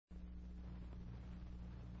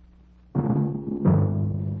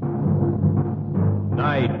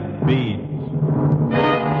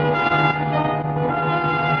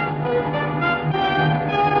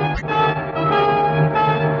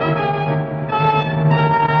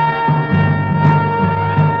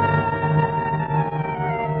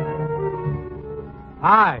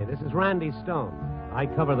Hi, this is Randy Stone. I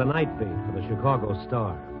cover the night beat for the Chicago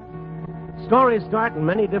Star. Stories start in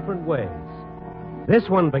many different ways. This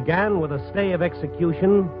one began with a stay of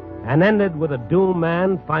execution and ended with a doomed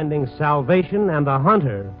man finding salvation and the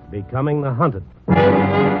hunter becoming the hunted.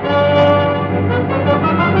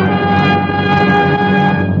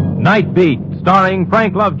 Night Beat, starring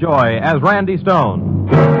Frank Lovejoy as Randy Stone.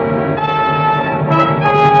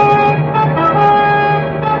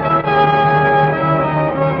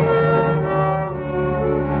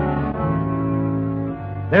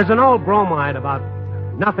 There's an old bromide about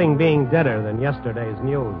nothing being deader than yesterday's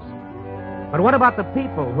news. But what about the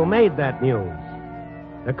people who made that news?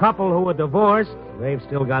 The couple who were divorced, they've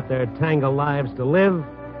still got their tangled lives to live.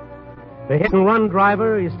 The hit-and-run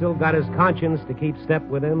driver, he's still got his conscience to keep step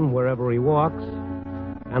with him wherever he walks.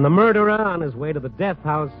 And the murderer on his way to the death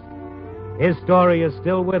house, his story is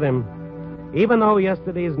still with him, even though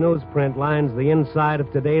yesterday's newsprint lines the inside of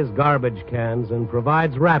today's garbage cans and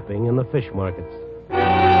provides wrapping in the fish markets.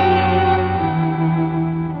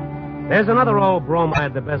 There's another old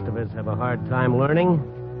bromide the best of us have a hard time learning.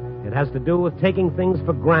 It has to do with taking things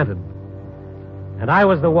for granted. And I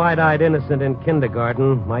was the wide-eyed innocent in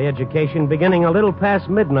kindergarten, my education beginning a little past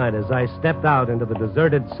midnight as I stepped out into the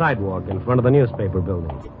deserted sidewalk in front of the newspaper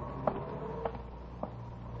building.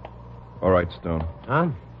 All right, Stone. Huh?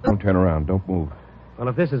 Don't turn around. Don't move. Well,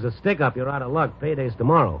 if this is a stick-up, you're out of luck. Payday's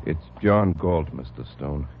tomorrow. It's John Galt, Mr.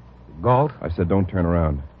 Stone. Galt? I said don't turn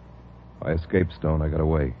around. I escaped, Stone. I got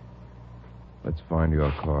away. Let's find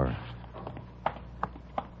your car.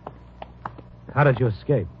 How did you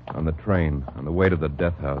escape? On the train, on the way to the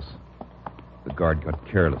death house. The guard got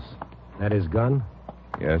careless. That his gun?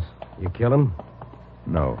 Yes? You kill him?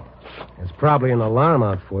 No. There's probably an alarm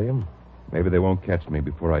out for you. Maybe they won't catch me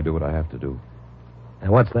before I do what I have to do.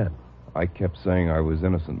 And what's that? I kept saying I was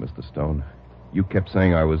innocent, Mr. Stone. You kept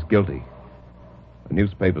saying I was guilty. A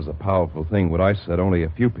newspaper's a powerful thing. What I said, only a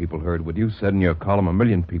few people heard. What you said in your column, 1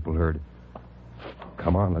 million people heard.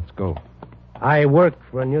 Come on, let's go. I work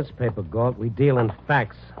for a newspaper, Galt. We deal in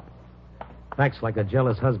facts. Facts like a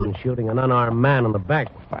jealous husband shooting an unarmed man in the back.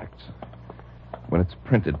 Facts. When it's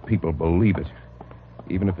printed, people believe it.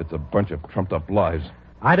 Even if it's a bunch of trumped-up lies.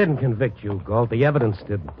 I didn't convict you, Galt. The evidence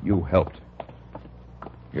did. You helped.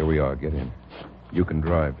 Here we are. Get in. You can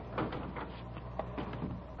drive.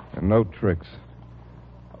 And no tricks.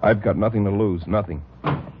 I've got nothing to lose. Nothing.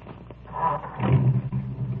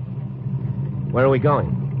 Where are we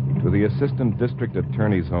going? To the assistant district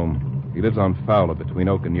attorney's home. He lives on Fowler between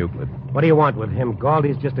Oak and Euclid. What do you want with him, Galt?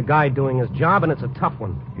 He's just a guy doing his job, and it's a tough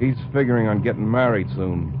one. He's figuring on getting married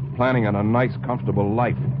soon. Planning on a nice, comfortable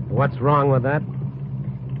life. What's wrong with that?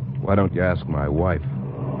 Why don't you ask my wife?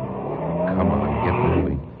 Come on, get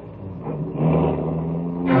moving.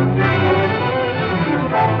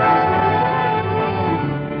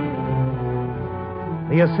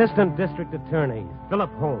 The assistant district attorney,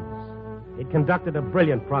 Philip Holmes. He'd conducted a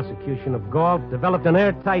brilliant prosecution of Galt, developed an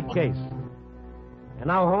airtight case. And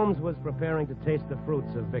now Holmes was preparing to taste the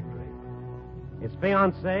fruits of victory. His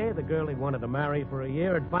fiancée, the girl he wanted to marry for a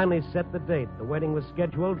year, had finally set the date. The wedding was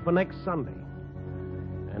scheduled for next Sunday.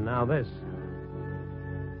 And now this.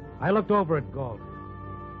 I looked over at Galt.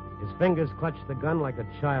 His fingers clutched the gun like a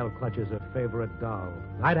child clutches her favorite doll.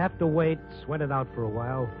 I'd have to wait, sweat it out for a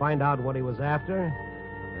while, find out what he was after,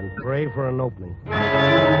 and pray for an opening.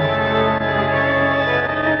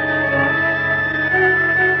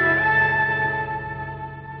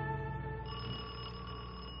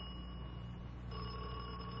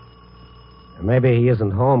 Maybe he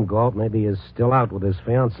isn't home, Galt. Maybe he's still out with his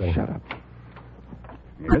fiancée. Shut up.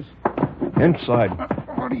 Yes? Inside.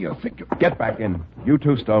 What do you think? Get back in. You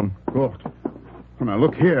too, Stone. Good. Now,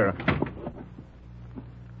 look here.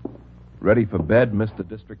 Ready for bed, Mr.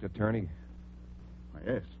 District Attorney?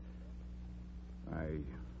 Yes. I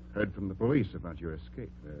heard from the police about your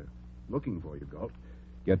escape. They're looking for you, Galt.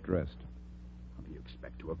 Get dressed. What do you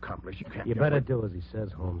expect to accomplish? You can't. You better do as he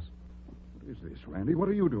says, Holmes. What is this, Randy? What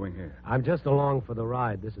are you doing here? I'm just along for the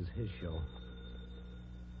ride. This is his show.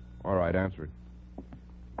 All right, answer it.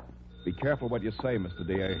 Be careful what you say, Mr.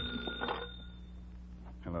 D.A.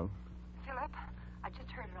 Hello? Philip, I just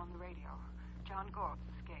heard it on the radio. John Galt's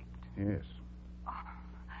escaped. Yes. Oh,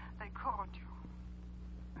 they called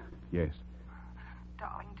you. Yes.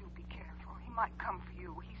 Darling, do be careful. He might come for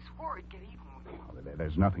you. He swore he'd get even with you. Oh,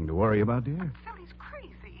 there's nothing to worry about, dear. Phil, he's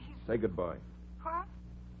crazy. He's... Say goodbye. What?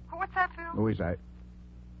 What's that, Phil? Louise,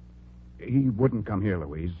 He wouldn't come here,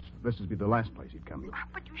 Louise. This would be the last place he'd come to.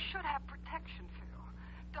 But you should have protection, Phil.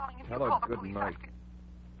 Darling, if Tell you her call the good police, night.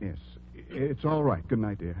 Yes. It's all right. Good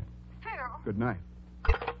night, dear. Phil. Good night.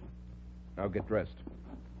 Now get dressed.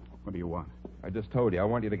 What do you want? I just told you, I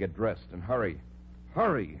want you to get dressed and hurry.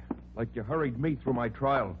 Hurry! Like you hurried me through my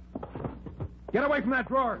trial. Get away from that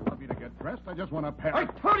drawer! You want me to get dressed? I just want a pair. I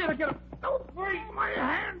told you to get... Don't break my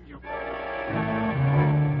hand, you...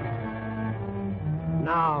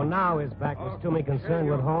 Now his back was to me, concerned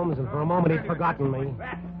with Holmes, and for a moment he'd forgotten me.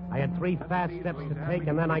 I had 3 fast steps to take,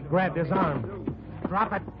 and then I grabbed his arm.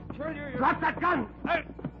 Drop it. Drop that gun!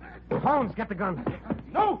 Holmes, get the gun.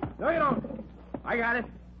 No, you don't. I got it.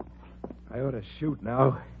 I ought to shoot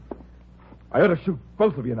now. I ought to shoot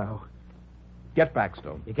both of you now. Get back,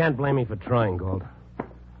 Stone. You can't blame me for trying, Gold.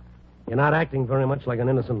 You're not acting very much like an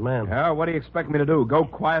innocent man. Yeah, what do you expect me to do? Go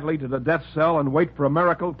quietly to the death cell and wait for a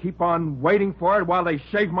miracle? Keep on waiting for it while they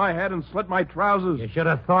shave my head and slit my trousers? You should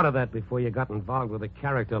have thought of that before you got involved with a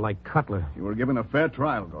character like Cutler. You were given a fair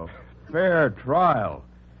trial, Gold. Fair trial.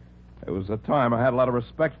 There was a time I had a lot of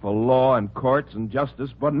respect for law and courts and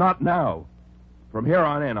justice, but not now. From here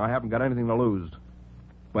on in, I haven't got anything to lose.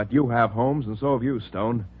 But you have, Holmes, and so have you,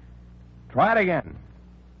 Stone. Try it again.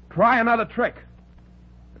 Try another trick.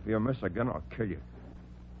 If you miss again, I'll kill you.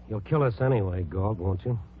 You'll kill us anyway, Gold, won't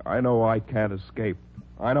you? I know I can't escape.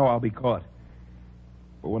 I know I'll be caught.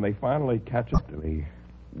 But when they finally catch up to me,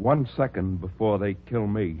 1 second before they kill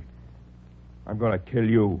me, I'm going to kill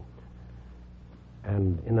you.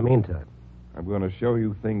 And in the meantime? I'm going to show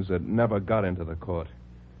you things that never got into the court.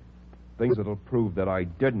 Things that'll prove that I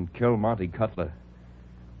didn't kill Monty Cutler.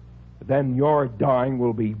 Then your dying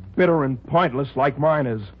will be bitter and pointless like mine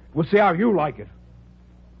is. We'll see how you like it.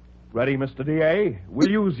 Ready, Mr. D.A.? We'll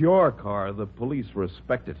use your car. The police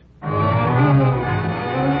respect it.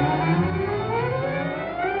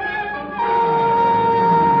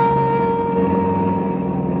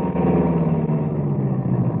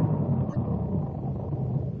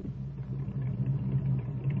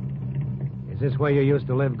 Is this where you used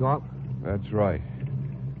to live, Gold? That's right.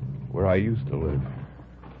 Where I used to live.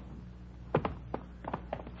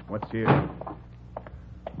 What's here?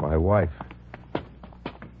 My wife.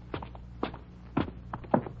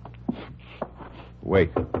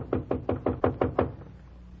 Wait.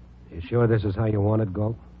 You sure this is how you want it,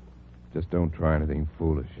 Gold? Just don't try anything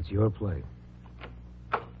foolish. It's your play.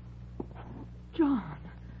 John.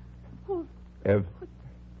 Ev,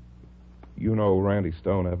 you know Randy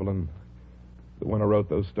Stone, Evelyn? The one who wrote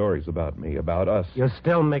those stories about me, about us. You're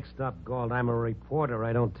still mixed up, Gold. I'm a reporter.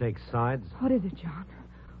 I don't take sides. What is it, John?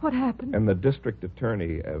 What happened? And the district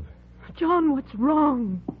attorney, Ev. John, what's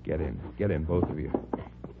wrong? Get in. Get in, both of you.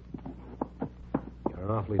 You're an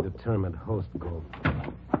awfully determined host, Gold.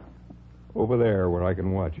 Over there where I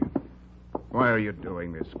can watch you. Why are you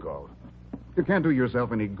doing this, Gold? You can't do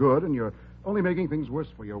yourself any good, and you're only making things worse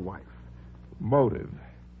for your wife. Motive.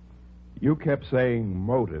 You kept saying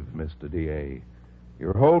motive, Mr. D.A.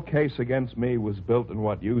 Your whole case against me was built on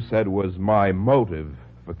what you said was my motive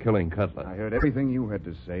for killing Cutler. I heard everything you had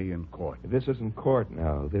to say in court. This isn't court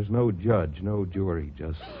now. There's no judge, no jury,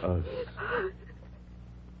 just us.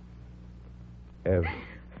 Ev,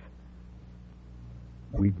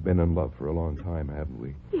 we've been in love for a long time, haven't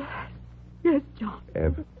we? Yes. Yes, John.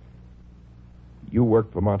 Ev, you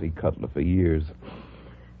worked for Monty Cutler for years.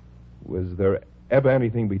 Was there ever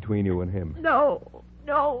anything between you and him? No.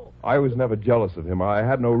 I was never jealous of him. I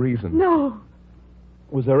had no reason. No.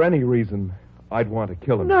 Was there any reason I'd want to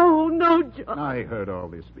kill him? No, John. I heard all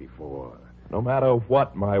this before. No matter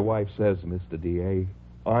what my wife says, Mr. D.A.,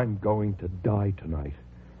 I'm going to die tonight.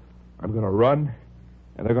 I'm going to run,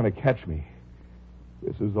 and they're going to catch me.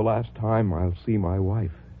 This is the last time I'll see my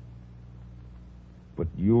wife. But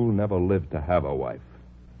you'll never live to have a wife.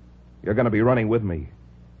 You're going to be running with me.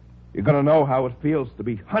 You're going to know how it feels to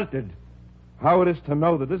be hunted. How it is to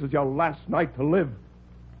know that this is your last night to live.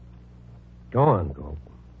 Go on, Gold.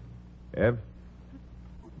 Ev,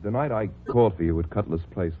 the night I called for you at Cutler's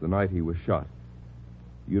place, the night he was shot,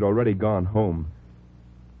 you'd already gone home.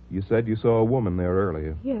 You said you saw a woman there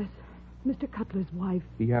earlier. Yes, Mr. Cutler's wife.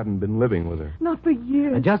 He hadn't been living with her. Not for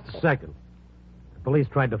years. Just a second. The police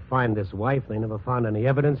tried to find this wife. They never found any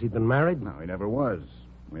evidence he'd been married. No, he never was.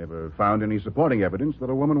 We never found any supporting evidence that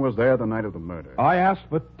a woman was there the night of the murder. I asked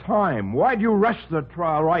for time. Why'd you rush the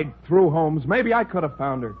trial right through, Holmes? Maybe I could have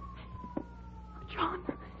found her. John.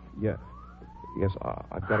 Yeah. Yes,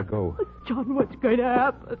 I've got to go. John, what's going to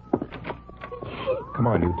happen? Come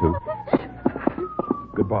on, you two.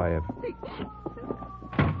 Goodbye, Ev.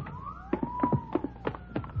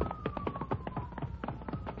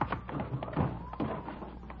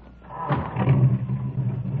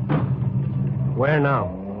 Where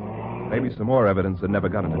now? Maybe some more evidence that never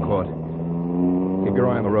got into court. Keep your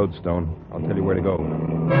eye on the road, Stone. I'll tell you where to go.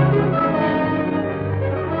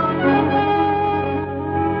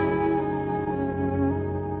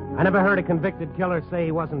 I never heard a convicted killer say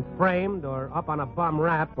he wasn't framed or up on a bum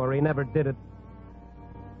rap or he never did it.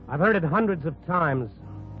 I've heard it hundreds of times,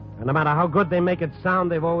 and no matter how good they make it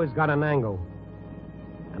sound, they've always got an angle.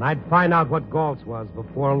 And I'd find out what Galt's was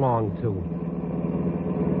before long, too.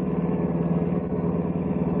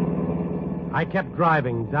 I kept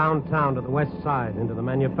driving downtown to the west side into the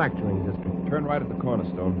manufacturing district. Turn right at the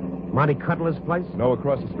cornerstone. Monty Cutler's place? No,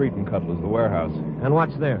 across the street from Cutler's, the warehouse. And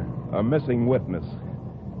what's there? A missing witness.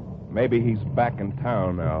 Maybe he's back in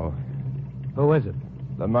town now. Who is it?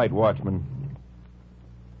 The night watchman.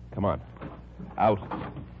 Come on. Out.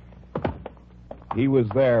 He was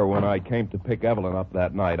there when I came to pick Evelyn up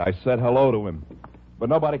that night. I said hello to him, but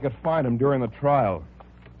nobody could find him during the trial.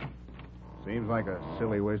 Seems like a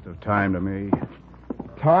silly waste of time to me.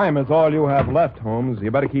 Time is all you have left, Holmes.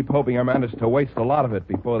 You better keep hoping I manage to waste a lot of it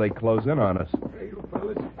before they close in on us. Hey, you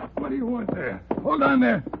fellas, what do you want there? Hold on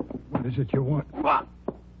there. What is it you want? What?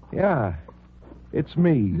 Yeah, it's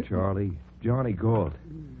me, Charlie. Johnny Galt.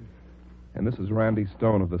 And this is Randy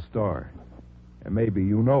Stone of the Star. And maybe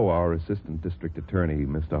you know our assistant district attorney,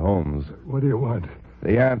 Mr. Holmes. What do you want?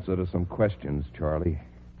 The answer to some questions, Charlie.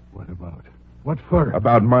 What about? What for?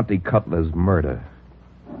 About Monty Cutler's murder.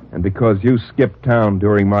 And because you skipped town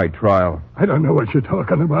during my trial. I don't know what you're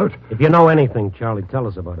talking about. If you know anything, Charlie, tell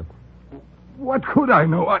us about it. What could I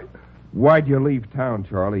know? Why'd you leave town,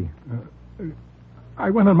 Charlie? I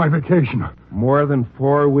went on my vacation. More than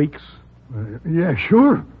 4 weeks? Yeah,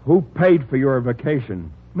 sure. Who paid for your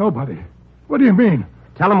vacation? Nobody. What do you mean?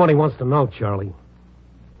 Tell him what he wants to know, Charlie.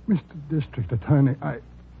 Mr. District Attorney,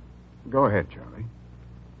 Go ahead, Charlie.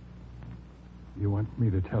 You want me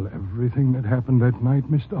to tell everything that happened that night,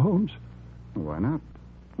 Mr. Holmes? Why not?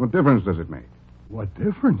 What difference does it make? What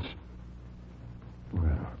difference?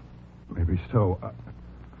 Well, maybe so.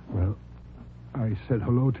 I said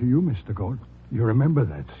hello to you, Mr. Galt. You remember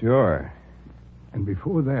that? Sure. And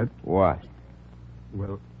before that... What?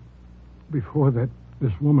 Well, before that,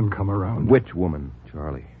 this woman come around. Which woman,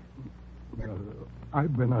 Charlie?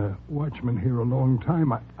 I've been a watchman here a long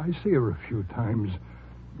time. I see her a few times,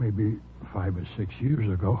 maybe 5 or 6 years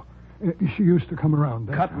ago. She used to come around.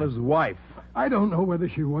 Cutler's wife. I don't know whether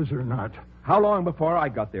she was or not. How long before I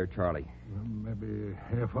got there, Charlie? Maybe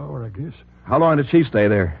a half hour, I guess. How long did she stay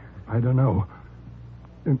there? I don't know.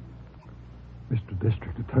 Mr.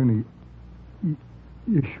 District Attorney,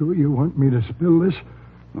 you sure you want me to spill this?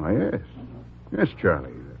 Oh, yes. Yes, Charlie.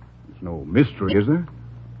 There's no mystery, is there?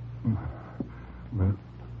 Well,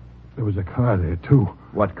 there was a car there, too.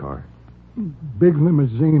 What car? Big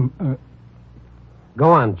limousine.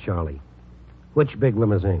 Go on, Charlie. Which big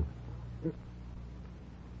limousine?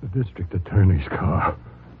 The district attorney's car.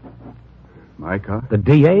 My car? The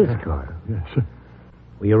DA's car. Yes.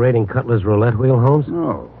 Were you raiding Cutler's roulette wheel, Holmes?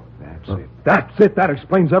 No, that's it. That's it. That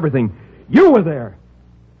explains everything. You were there.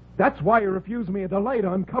 That's why you refused me a delay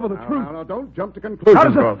to uncover the truth. No, don't jump to conclusions. How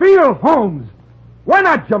does it feel, Holmes? Why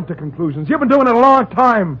not jump to conclusions? You've been doing it a long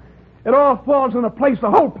time. It all falls into place, the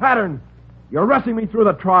whole pattern. You're rushing me through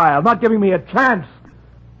the trial, not giving me a chance,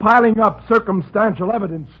 piling up circumstantial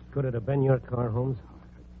evidence. Could it have been your car, Holmes?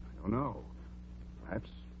 I don't know. Perhaps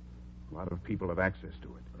a lot of people have access to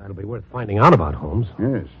it. That'll be worth finding out about, Holmes.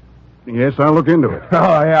 Yes. Yes, I'll look into it.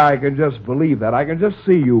 Oh, yeah, I can just believe that. I can just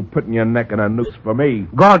see you putting your neck in a noose for me.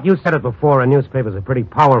 Galt, you said it before, a newspaper's a pretty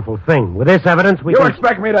powerful thing. With this evidence, we You can...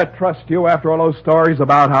 expect me to trust you after all those stories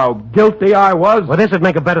about how guilty I was? Well, this would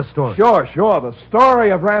make a better story. Sure. The story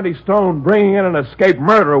of Randy Stone bringing in an escaped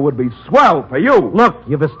murderer would be swell for you. Look,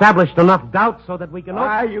 you've established enough doubt so that we can...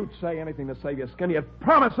 You'd say anything to save your skin. You'd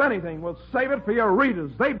promise anything. We'll save it for your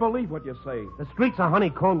readers. They believe what you say. The streets are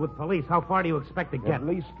honeycombed with police. How far do you expect to get? At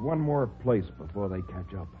least one more place before they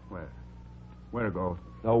catch up. Where to go?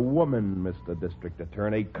 The woman, Mr. District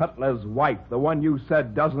Attorney. Cutler's wife. The one you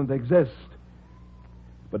said doesn't exist.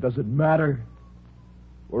 But does it matter?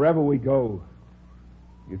 Wherever we go,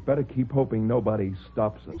 you'd better keep hoping nobody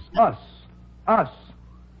stops us. Us.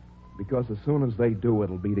 Because as soon as they do,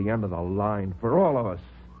 it'll be the end of the line for all of us.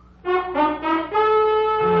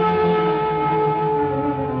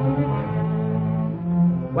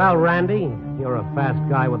 Well, Randy, you're a fast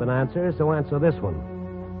guy with an answer, so answer this one.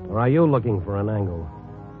 Or are you looking for an angle?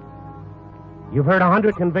 You've heard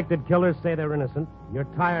 100 convicted killers say they're innocent. You're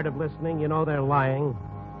tired of listening. You know they're lying.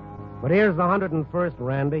 But here's the 101st,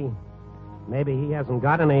 Randy. Maybe he hasn't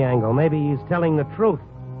got any angle. Maybe he's telling the truth.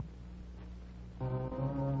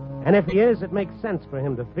 And if he is, it makes sense for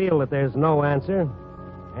him to feel that there's no answer.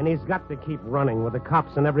 And he's got to keep running with the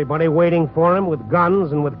cops and everybody waiting for him with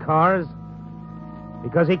guns and with cars.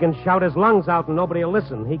 Because he can shout his lungs out and nobody will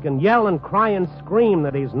listen. He can yell and cry and scream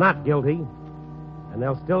that he's not guilty. And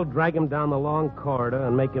they'll still drag him down the long corridor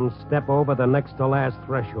and make him step over the next to last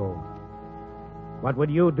threshold. What would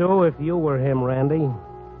you do if you were him, Randy?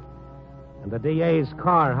 And the DA's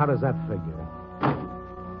car, how does that figure?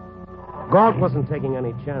 Galt wasn't taking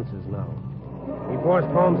any chances now. He forced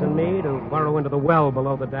Holmes and me to burrow into the well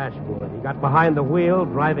below the dashboard. He got behind the wheel,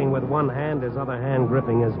 driving with one hand, his other hand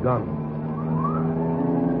gripping his gun.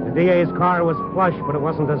 The DA's car was plush, but it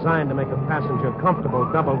wasn't designed to make a passenger comfortable,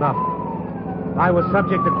 doubled up. If I was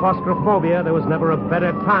subject to claustrophobia, there was never a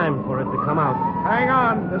better time for it to come out. Hang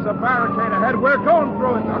on. There's a barricade ahead. We're going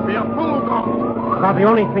through it. There'll be a fool going. About the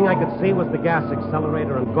only thing I could see was the gas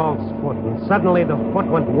accelerator and Galt's foot, and suddenly the foot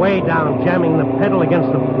went way down, jamming the pedal against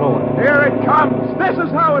the floor. Here it comes. This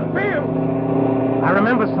is how it feels. I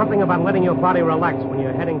remember something about letting your body relax when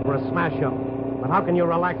you're heading for a smash-up. But how can you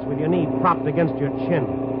relax with your knee propped against your chin?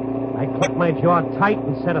 I clipped my jaw tight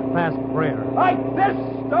and said a fast prayer. Like this,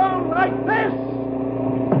 Stone, like this.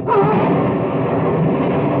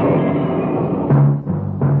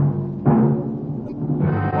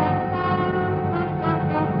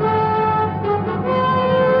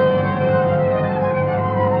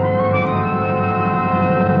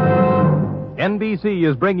 NBC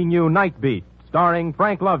is bringing you Night Beat, starring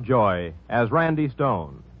Frank Lovejoy as Randy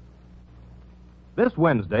Stone. This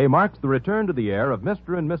Wednesday marks the return to the air of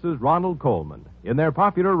Mr. and Mrs. Ronald Coleman in their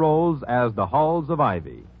popular roles as the Halls of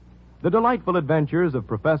Ivy. The delightful adventures of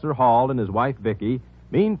Professor Hall and his wife Vicky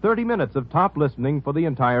mean 30 minutes of top listening for the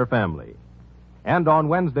entire family. And on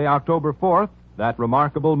Wednesday, October 4th, that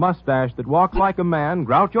remarkable mustache that walks like a man,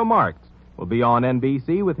 Groucho Marx, will be on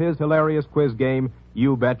NBC with his hilarious quiz game,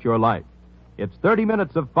 You Bet Your Life. It's 30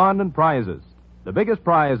 minutes of fun and prizes, the biggest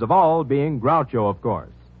prize of all being Groucho, of course.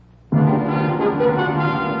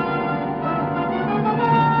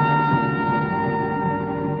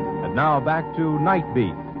 And now back to Night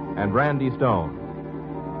Beat and Randy Stone.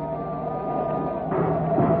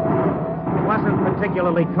 It wasn't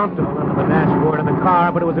particularly comfortable under the dashboard of the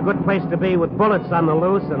car, but it was a good place to be with bullets on the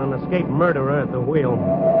loose and an escaped murderer at the wheel.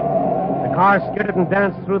 The car skidded and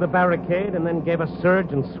danced through the barricade and then gave a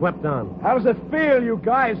surge and swept on. How does it feel, you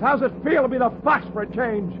guys? How's it feel to be the fox for a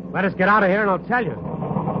change? Let us get out of here and I'll tell you.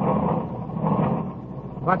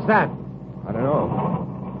 What's that? I don't know.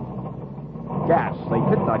 Gas. They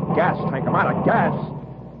hit the gas tank. I'm out of gas.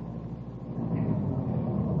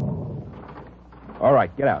 All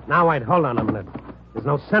right, get out. Now, wait, hold on a minute. There's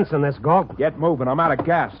no sense in this, Galt. Get moving. I'm out of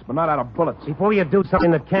gas, but not out of bullets. Before you do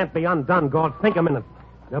something that can't be undone, Galt, think a minute.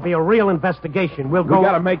 There'll be a real investigation. We'll go... We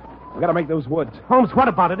gotta make those woods. Holmes, what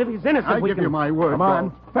about it? If he's innocent, I give you my word. Come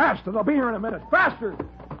on. Faster. They'll be here in a minute. Faster.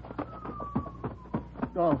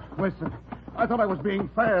 Oh, listen. I thought I was being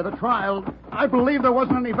fair. The trial, I believe there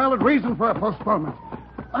wasn't any valid reason for a postponement.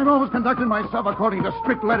 I've always conducted myself according to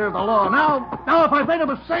strict letter of the law. Now if I've made a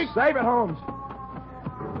mistake... Save it, Holmes.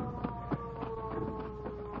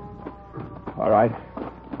 All right.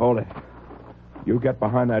 Hold it. You get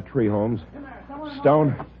behind that tree, Holmes.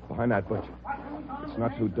 Stone, behind that bush. It's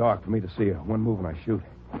not too dark for me to see you. One move and I shoot.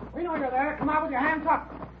 We know you're there. Come out with your hands up.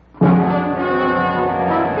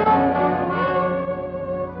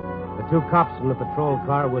 The two cops from the patrol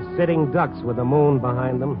car were sitting ducks with the moon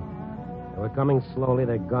behind them. They were coming slowly,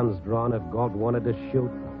 their guns drawn. If Galt wanted to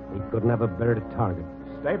shoot, he couldn't have a better target.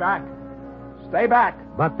 Stay back. Stay back.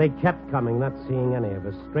 But they kept coming, not seeing any of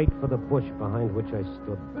us, straight for the bush behind which I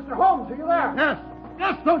stood. Mr. Holmes, are you there?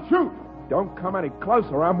 Yes, don't shoot. Don't come any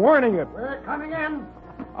closer. I'm warning you. We're coming in.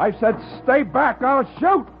 I said stay back. I'll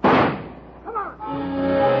shoot. Come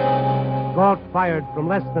on. Galt fired from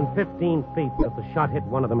less than 15 feet. If the shot hit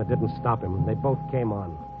one of them, it didn't stop him. They both came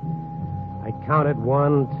on. I counted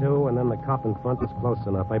 1, 2, and then the cop in front was close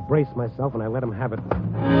enough. I braced myself and I let him have it.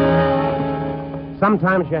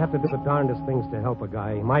 Sometimes you have to do the darndest things to help a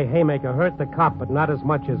guy. My haymaker hurt the cop, but not as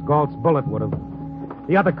much as Galt's bullet would have.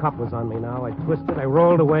 The other cop was on me now. I twisted. I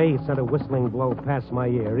rolled away. He sent a whistling blow past my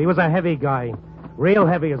ear. He was a heavy guy, real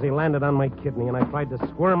heavy as he landed on my kidney, and I tried to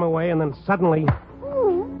squirm away, and then suddenly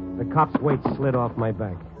the cop's weight slid off my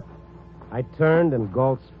back. I turned, and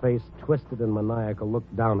Galt's face, twisted and maniacal,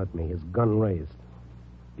 looked down at me, his gun raised.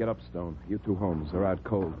 Get up, Stone. You two, Holmes. They're out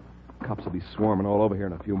cold. Cops will be swarming all over here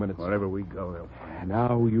in a few minutes. Wherever we go, they'll...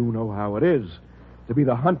 Now you know how it is to be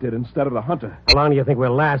the hunted instead of the hunter. How long do you think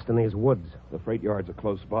we'll last in these woods? The freight yards are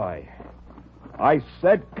close by. I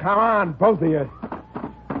said, come on, both of you.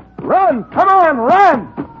 Run! Come on, run!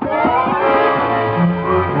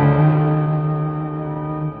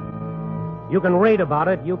 You can read about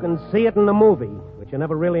it, you can see it in the movie, but you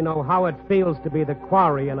never really know how it feels to be the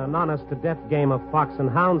quarry in an honest-to-death game of fox and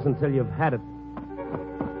hounds until you've had it.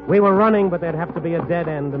 We were running, but there'd have to be a dead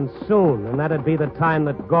end, and soon. And that'd be the time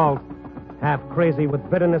that Galt, half crazy with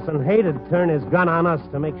bitterness and hate, would turn his gun on us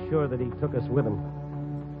to make sure that he took us with him.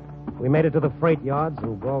 We made it to the freight yards,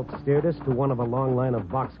 and Galt steered us to one of a long line of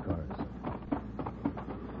boxcars.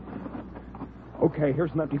 Okay,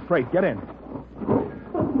 here's an empty freight. Get in.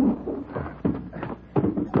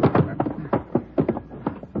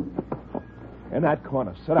 In that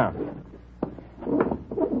corner. Sit down.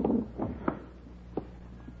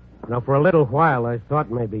 Now, for a little while, I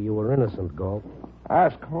thought maybe you were innocent, Galt.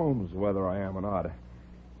 Ask Holmes whether I am or not.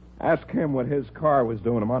 Ask him what his car was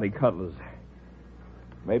doing to Monty Cutler's.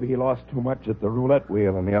 Maybe he lost too much at the roulette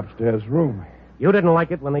wheel in the upstairs room. You didn't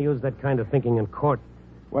like it when they used that kind of thinking in court.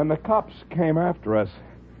 When the cops came after us,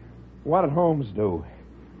 what did Holmes do?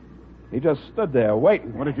 He just stood there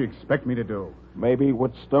waiting. What did you expect me to do? Maybe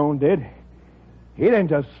what Stone did. He didn't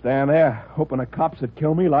just stand there hoping the cops would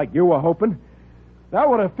kill me like you were hoping. That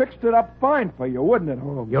would have fixed it up fine for you, wouldn't it,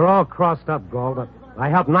 Holmes? You're all crossed up, Galt. I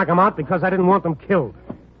helped knock them out because I didn't want them killed.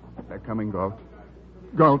 They're coming, Galt.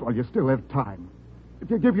 Galt, while you still have time. If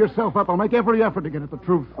you give yourself up, I'll make every effort to get at the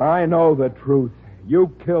truth. I know the truth.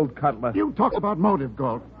 You killed Cutler. You talk about motive,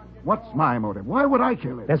 Galt. What's my motive? Why would I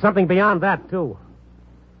kill him? There's something beyond that, too.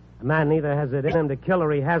 A man neither has it in him to kill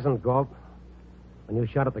or he hasn't, Galt. When you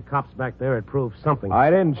shot at the cops back there, it proved something. I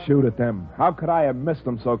didn't shoot at them. How could I have missed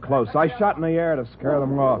them so close? I shot in the air to scare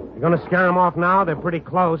them off. You're going to scare them off now? They're pretty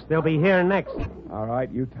close. They'll be here next. All right,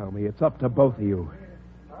 you tell me. It's up to both of you.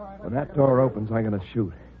 When that door opens, I'm going to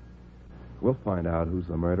shoot. We'll find out who's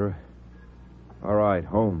the murderer. All right,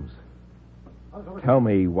 Holmes. Tell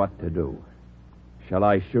me what to do. Shall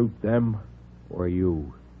I shoot them or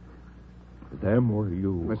you? Them or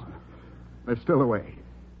you? Listen, they're still away.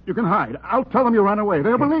 You can hide. I'll tell them you ran away.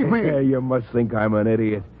 They'll believe me. You must think I'm an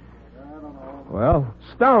idiot. Well,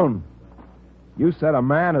 Stone, you said a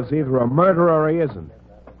man is either a murderer or he isn't.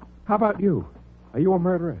 How about you? Are you a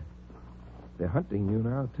murderer? They're hunting you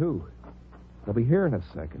now, too. They'll be here in a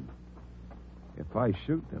second. If I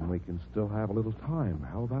shoot them, we can still have a little time.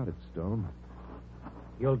 How about it, Stone?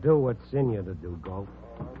 You'll do what's in you to do, Galt.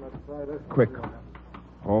 Quick.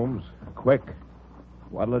 Holmes, quick.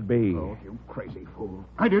 What'll it be? Oh, you crazy fool.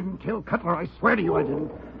 I didn't kill Cutler. I swear to you I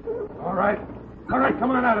didn't. All right. All right,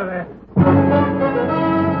 come on out of there.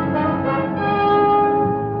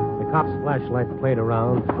 The cop's flashlight played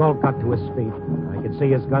around. Galt got to his feet. I could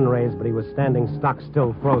see his gun raised, but he was standing stock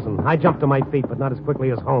still, frozen. I jumped to my feet, but not as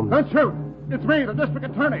quickly as Holmes. Don't shoot. It's me, the district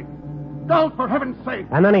attorney. Galt, for heaven's sake.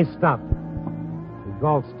 And then he stopped. And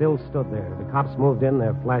Galt still stood there. The cops moved in,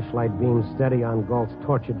 their flashlight beam steady on Galt's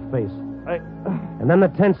tortured face. And then the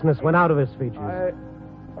tenseness went out of his features.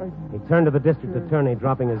 He turned to the district attorney,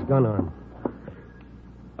 dropping his gun arm.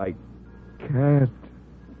 I can't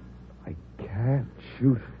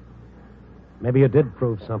shoot. Maybe you did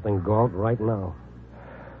prove something, Galt, right now.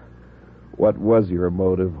 What was your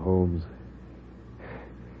motive, Holmes?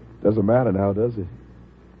 Doesn't matter now, does it?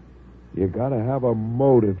 You gotta have a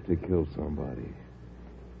motive to kill somebody.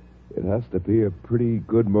 It has to be a pretty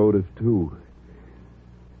good motive, too.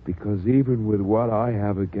 Because even with what I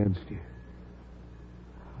have against you,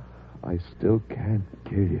 I still can't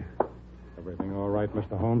kill you. Everything all right,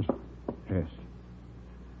 Mr. Holmes? Yes.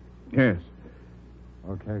 Yes.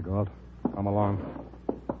 Okay, Galt. Come along.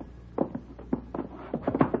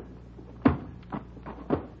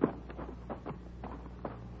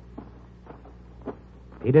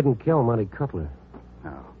 He didn't kill Monty Cutler.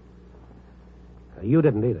 No. You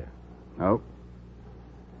didn't either. No.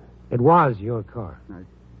 It was your car.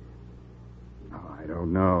 I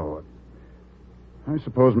don't know. I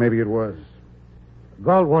suppose maybe it was.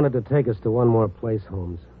 Galt wanted to take us to one more place,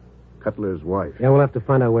 Holmes. Cutler's wife. Yeah, we'll have to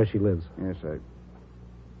find out where she lives. Yes,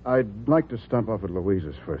 I'd like to stop off at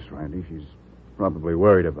Louisa's first, Randy. She's probably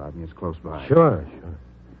worried about me. It's close by. Sure.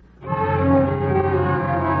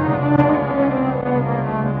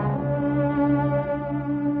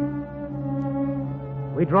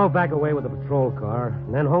 We drove back away with the patrol car,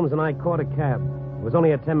 and then Holmes and I caught a cab. It was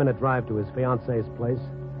only a 10-minute drive to his fiancée's place.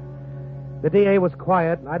 The DA was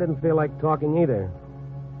quiet. I didn't feel like talking either.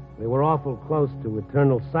 We were awful close to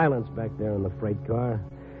eternal silence back there in the freight car.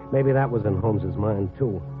 Maybe that was in Holmes's mind,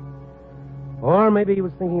 too. Or maybe he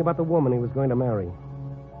was thinking about the woman he was going to marry.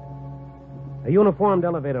 A uniformed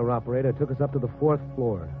elevator operator took us up to the 4th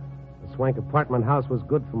floor. The swank apartment house was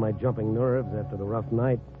good for my jumping nerves after the rough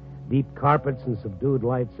night. Deep carpets and subdued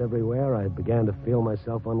lights everywhere. I began to feel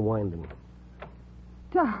myself unwinding.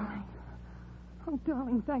 Darling. Oh,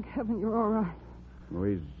 darling, thank heaven you're all right.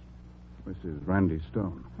 Louise, this is Randy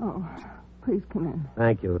Stone. Oh, please come in.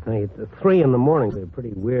 Thank you. It's 3 in the morning. It's a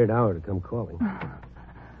pretty weird hour to come calling.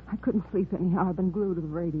 I couldn't sleep anyhow. I've been glued to the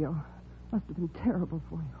radio. Must have been terrible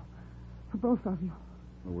for you. For both of you.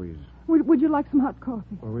 Louise. Would you like some hot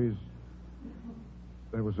coffee? Louise,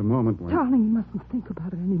 there was a moment when... Darling, you mustn't think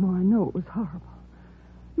about it anymore. I know it was horrible.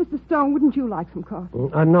 Mr. Stone, wouldn't you like some coffee?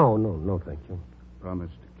 No, thank you.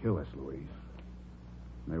 Promised to kill us, Louise.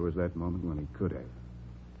 There was that moment when he could have.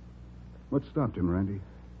 What stopped him, Randy?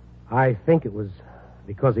 I think it was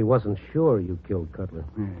because he wasn't sure you killed Cutler.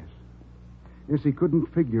 Yes. Yes, he couldn't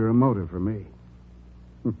figure a motive for me.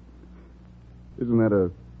 Isn't that a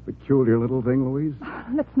peculiar little thing, Louise?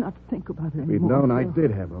 Let's not think about it If he'd anymore. known I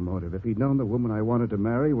did have a motive, if he'd known the woman I wanted to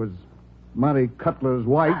marry was Monty Cutler's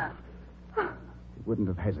wife, he wouldn't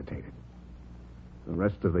have hesitated. The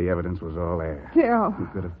rest of the evidence was all there. Phil. He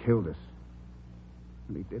could have killed us.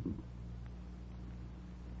 And he didn't.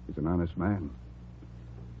 He's an honest man.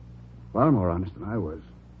 Far more honest than I was.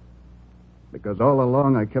 Because all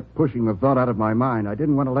along I kept pushing the thought out of my mind. I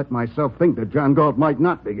didn't want to let myself think that John Galt might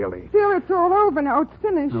not be guilty. Phil, it's all over now. It's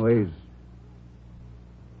finished. Louise,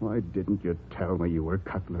 why didn't you tell me you were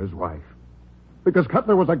Cutler's wife? Because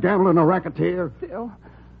Cutler was a gambler and a racketeer? Phil,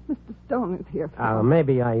 Mr. Stone is here, Phil.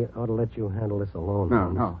 Maybe I ought to let you handle this alone.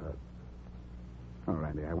 No. Oh,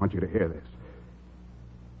 Randy, I want you to hear this.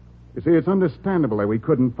 You see, it's understandable that we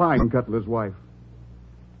couldn't find Cutler's wife.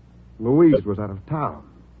 Louise was out of town,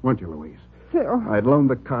 weren't you, Louise? Phil. I'd loaned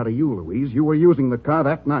the car to you, Louise. You were using the car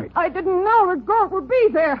that night. I didn't know that Galt would be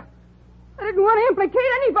there. I didn't want to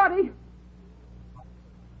implicate anybody.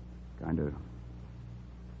 Kind of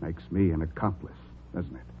makes me an accomplice,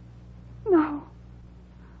 doesn't it? No.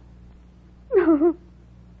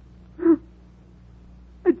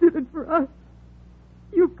 I did it for us.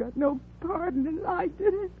 You've got no part in it. I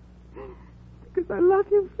did it. Because I love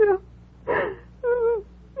you, Phil.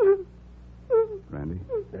 Randy,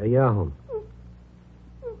 Yeah. will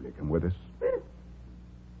you come with us?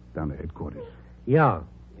 Down to headquarters. Yeah,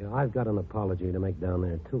 I've got an apology to make down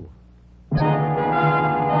there, too.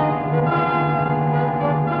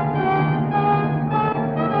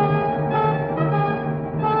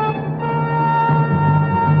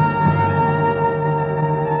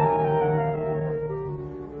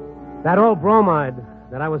 That old bromide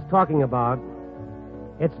that I was talking about,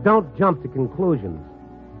 it's don't jump to conclusions.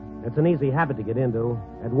 It's an easy habit to get into.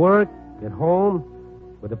 At work, at home,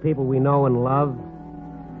 with the people we know and love.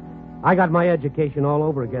 I got my education all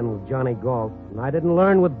over again with Johnny Galt, and I didn't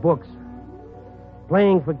learn with books.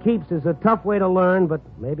 Playing for keeps is a tough way to learn, but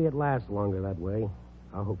maybe it lasts longer that way.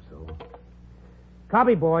 I hope so.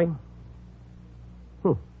 Copy boy.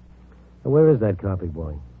 Where is that copy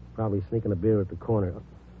boy? Probably sneaking a beer at the corner.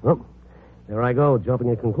 Oh, there I go,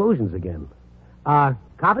 jumping at conclusions again.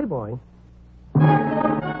 Copy boy.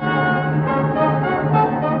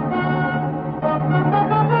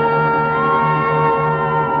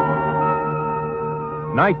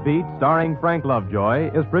 Night Beat, starring Frank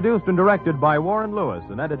Lovejoy, is produced and directed by Warren Lewis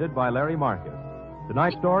and edited by Larry Marcus.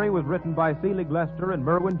 Tonight's story was written by Selig Lester and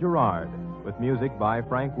Merwin Gerard, with music by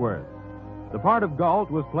Frank Worth. The part of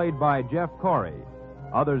Galt was played by Jeff Corey.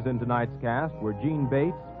 Others in tonight's cast were Gene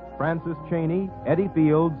Bates, Francis Cheney, Eddie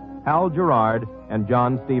Fields, Hal Gerard, and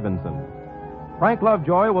John Stevenson. Frank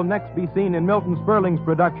Lovejoy will next be seen in Milton Sperling's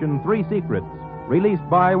production Three Secrets, released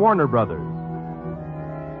by Warner Brothers.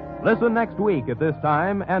 Listen next week at this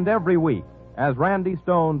time and every week as Randy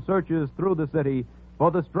Stone searches through the city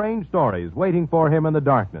for the strange stories waiting for him in the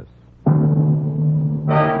darkness.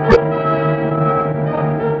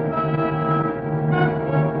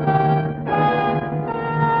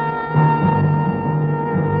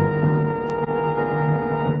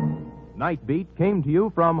 Night Beat came to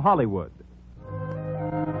you from Hollywood.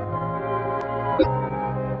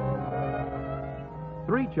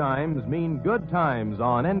 Three chimes mean good times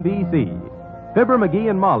on NBC. Fibber McGee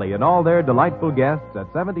and Molly and all their delightful guests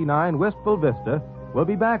at 79 Wistful Vista will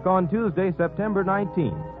be back on Tuesday, September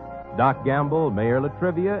 19th. Doc Gamble, Mayor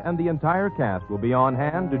Latrivia, and the entire cast will be on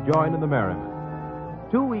hand to join in the merriment.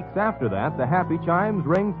 2 weeks after that, the happy chimes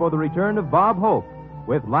ring for the return of Bob Hope,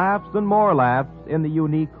 with laughs and more laughs in the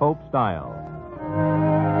unique Hope style.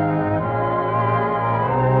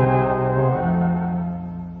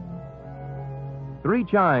 Three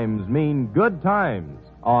chimes mean good times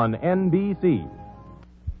on NBC.